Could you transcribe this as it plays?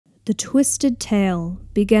The twisted tale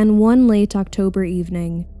began one late October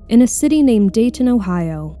evening in a city named Dayton,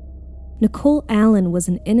 Ohio. Nichole Allen was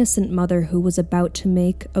an innocent mother who was about to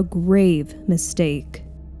make a grave mistake.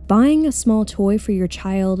 Buying a small toy for your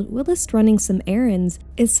child whilst running some errands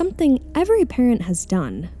is something every parent has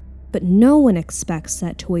done, but no one expects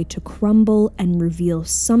that toy to crumble and reveal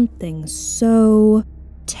something so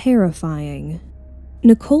terrifying.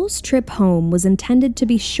 Nichole's trip home was intended to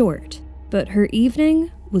be short, but her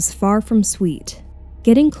evening was far from sweet.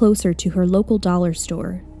 Getting closer to her local dollar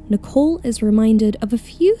store, Nichole is reminded of a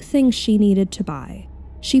few things she needed to buy.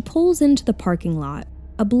 She pulls into the parking lot,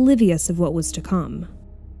 oblivious of what was to come.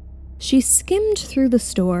 She skimmed through the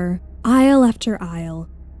store, aisle after aisle,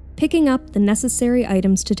 picking up the necessary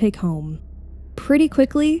items to take home. Pretty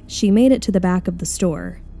quickly, she made it to the back of the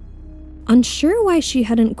store. Unsure why she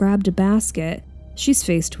hadn't grabbed a basket, she's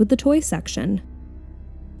faced with the toy section.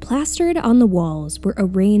 Plastered on the walls were a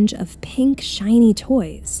range of pink, shiny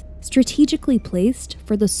toys, strategically placed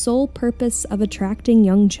for the sole purpose of attracting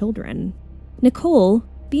young children. Nichole,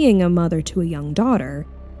 being a mother to a young daughter,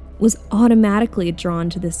 was automatically drawn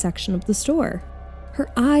to this section of the store. Her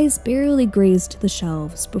eyes barely grazed the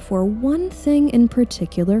shelves before one thing in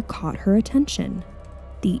particular caught her attention: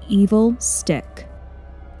 the Evilstick.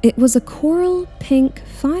 It was a coral pink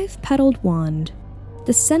 5-petaled wand.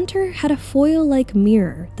 The center had a foil-like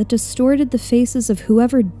mirror that distorted the faces of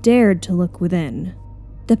whoever dared to look within.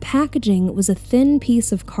 The packaging was a thin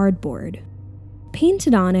piece of cardboard.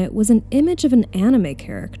 Painted on it was an image of an anime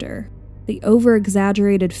character. The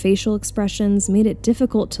over-exaggerated facial expressions made it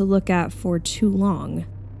difficult to look at for too long.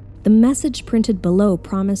 The message printed below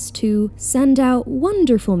promised to send out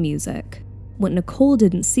wonderful music. What Nichole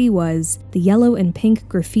didn't see was the yellow and pink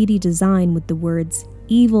graffiti design with the words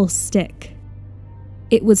Evilstick.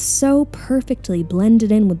 It was so perfectly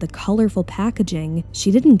blended in with the colorful packaging,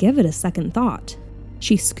 she didn't give it a second thought.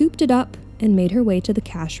 She scooped it up and made her way to the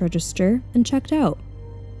cash register and checked out.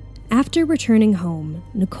 After returning home,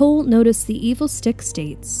 Nichole noticed the Evilstick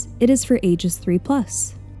states it is for ages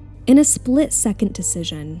 3+. In a split-second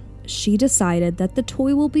decision, she decided that the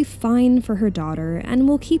toy will be fine for her daughter and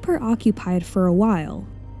will keep her occupied for a while.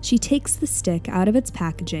 She takes the stick out of its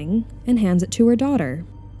packaging and hands it to her daughter.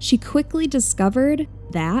 She quickly discovered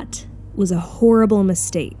that was a horrible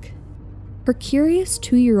mistake. Her curious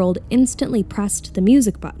 2-year-old instantly pressed the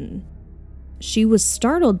music button. She was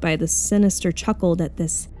startled by the sinister chuckle that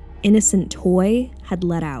this innocent toy had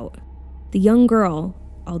let out. The young girl,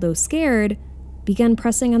 although scared, began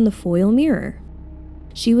pressing on the foil mirror.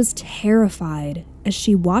 She was terrified as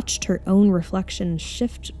she watched her own reflection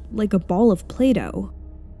shift like a ball of Play-Doh.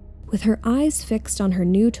 With her eyes fixed on her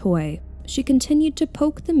new toy, she continued to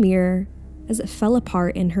poke the mirror as it fell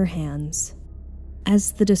apart in her hands.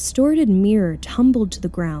 As the distorted mirror tumbled to the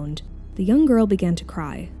ground, the young girl began to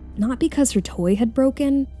cry, not because her toy had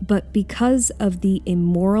broken, but because of the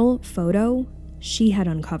immoral photo she had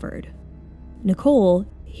uncovered. Nichole,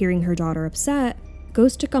 hearing her daughter upset,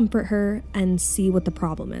 goes to comfort her and see what the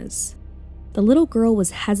problem is. The little girl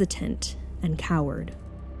was hesitant and cowered.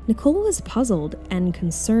 Nichole was puzzled and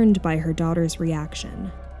concerned by her daughter's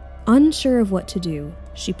reaction. Unsure of what to do,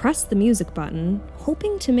 she pressed the music button,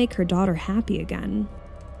 hoping to make her daughter happy again.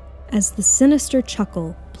 As the sinister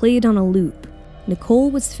chuckle played on a loop,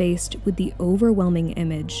 Nichole was faced with the overwhelming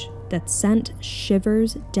image that sent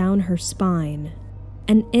shivers down her spine.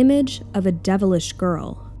 An image of a devilish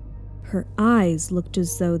girl. Her eyes looked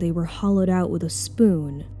as though they were hollowed out with a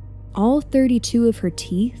spoon. All 32 of her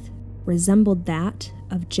teeth resembled that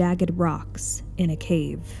of jagged rocks in a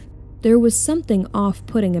cave. There was something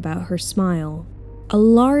off-putting about her smile. A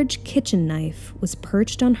large kitchen knife was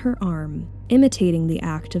perched on her arm, imitating the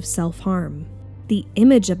act of self-harm. The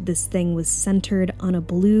image of this thing was centered on a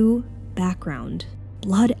blue background.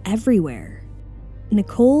 Blood everywhere.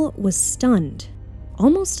 Nichole was stunned,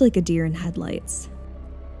 almost like a deer in headlights.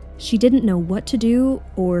 She didn't know what to do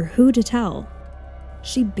or who to tell.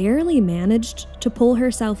 She barely managed to pull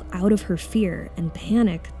herself out of her fear and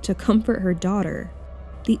panic to comfort her daughter.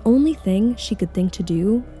 The only thing she could think to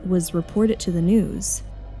do was report it to the news.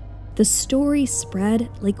 The story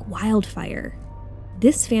spread like wildfire.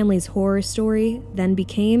 This family's horror story then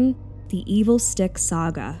became the Evilstick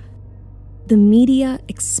saga. The media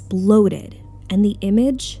exploded, and the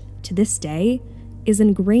image, to this day, is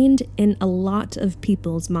ingrained in a lot of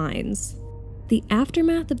people's minds. The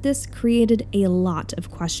aftermath of this created a lot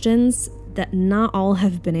of questions that not all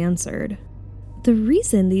have been answered. The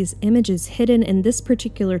reason these images hidden in this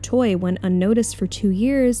particular toy went unnoticed for 2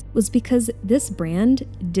 years was because this brand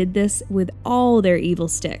did this with all their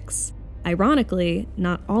Evilsticks. Ironically,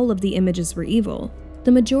 not all of the images were evil.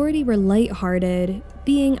 The majority were light-hearted,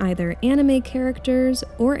 being either anime characters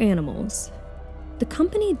or animals. The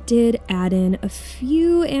company did add in a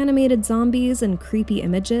few animated zombies and creepy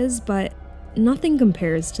images, but nothing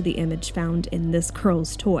compares to the image found in this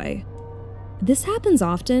girl's toy. This happens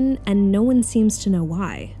often, and no one seems to know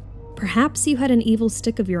why. Perhaps you had an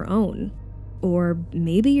Evilstick of your own. Or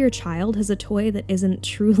maybe your child has a toy that isn't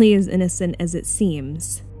truly as innocent as it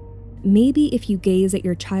seems. Maybe if you gaze at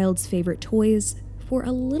your child's favorite toys for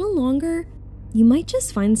a little longer, you might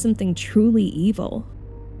just find something truly evil.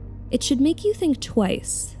 It should make you think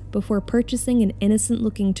twice before purchasing an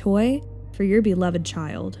innocent-looking toy for your beloved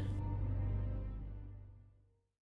child.